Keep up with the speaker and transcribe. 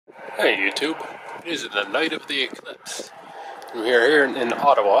Hey YouTube, it is the night of the eclipse. We are here in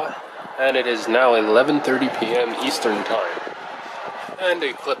Ottawa, and it is now 11:30 p.m. Eastern Time. And the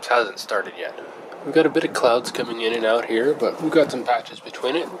eclipse hasn't started yet. We've got a bit of clouds coming in and out here, but we've got some patches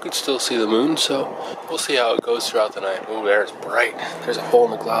between it. We could still see the moon, so we'll see how it goes throughout the night. Oh, there's bright. There's a hole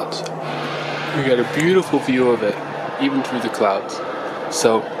in the clouds. We got a beautiful view of it, even through the clouds.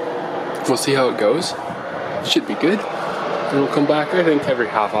 So, we'll see how it goes. It should be good. And we'll come back, I think, every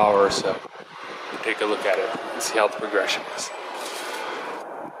half hour or so. We'll take a look at it and see how the progression is.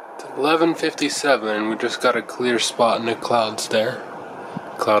 It's 11:57 and we just got a clear spot in the clouds there.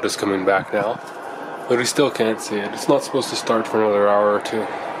 The cloud is coming back now, but we still can't see it. It's not supposed to start for another hour or two.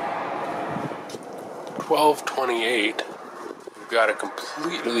 12:28. We've got a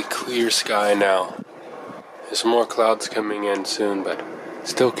completely clear sky now. There's more clouds coming in soon, but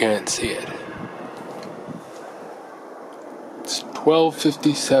still can't see it.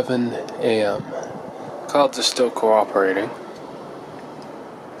 12:57 a.m. Clouds are still cooperating.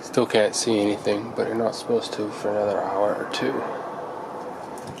 Still can't see anything, but you're not supposed to for another hour or two.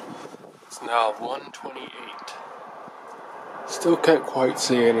 It's now 1:28. Still can't quite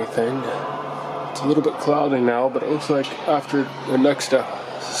see anything. It's a little bit cloudy now, but it looks like after the next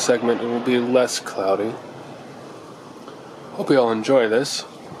segment it will be less cloudy. Hope you all enjoy this.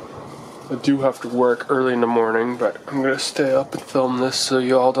 I do have to work early in the morning, but I'm going to stay up and film this so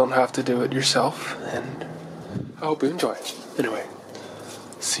you all don't have to do it yourself, and I hope you enjoy it. Anyway,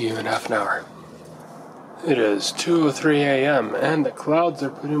 see you in half an hour. It is 2:03 a.m. and the clouds are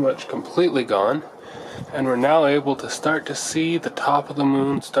pretty much completely gone, and we're now able to start to see the top of the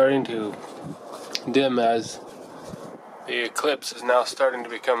moon starting to dim as the eclipse is now starting to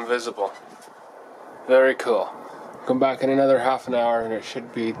become visible. Very cool. Come back in another half an hour and it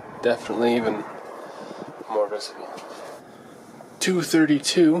should be definitely even more visible.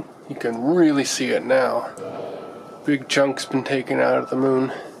 2:32, you can really see it now. Big chunk's been taken out of the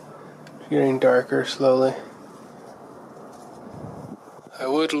moon. It's getting darker slowly. I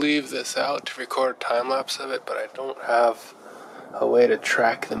would leave this out to record a time lapse of it, but I don't have a way to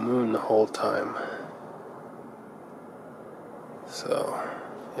track the moon the whole time. So,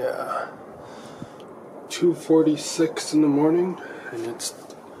 yeah. 2:46 in the morning, and it's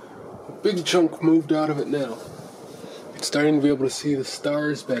a big chunk moved out of it now. It's starting to be able to see the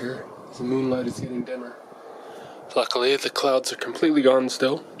stars better as the moonlight is getting dimmer. Luckily, the clouds are completely gone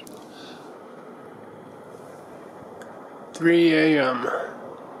still. 3 a.m.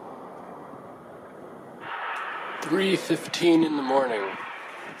 3:15 in the morning.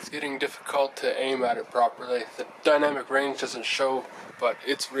 It's getting difficult to aim at it properly. The dynamic range doesn't show, but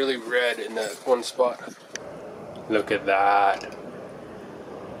it's really red in that one spot. Look at that.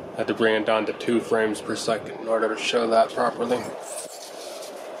 I had to bring it down to 2 frames per second in order to show that properly.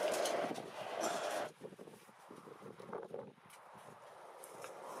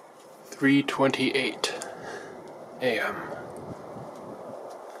 (3:28 a.m.)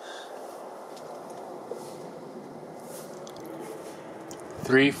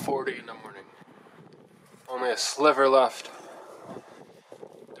 3:40 in the morning. Only a sliver left.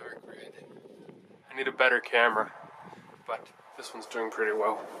 Dark red. I need a better camera, but this one's doing pretty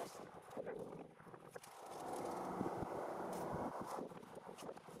well.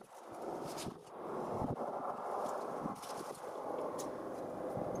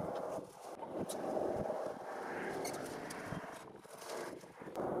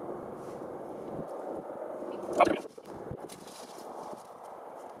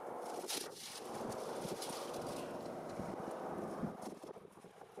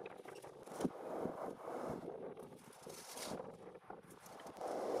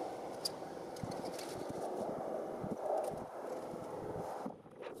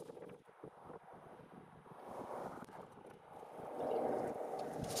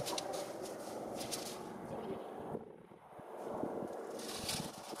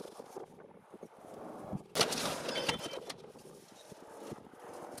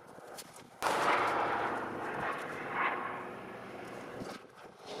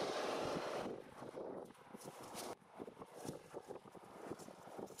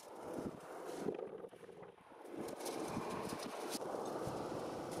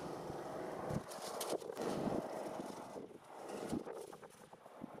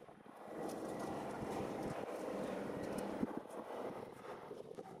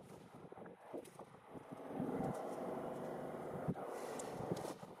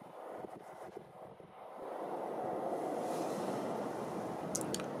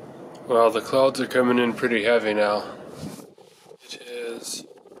 Well, the clouds are coming in pretty heavy now. It is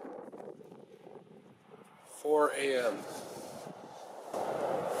 4 a.m.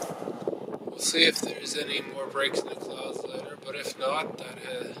 We'll see if there's any more breaks in the clouds later, but if not,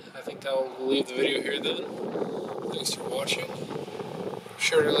 I think that will leave the video here then. Thanks for watching. Be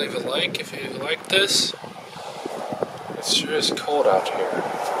sure to leave a like if you like this. It sure is cold out here.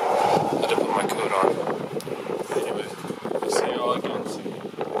 I had to put my coat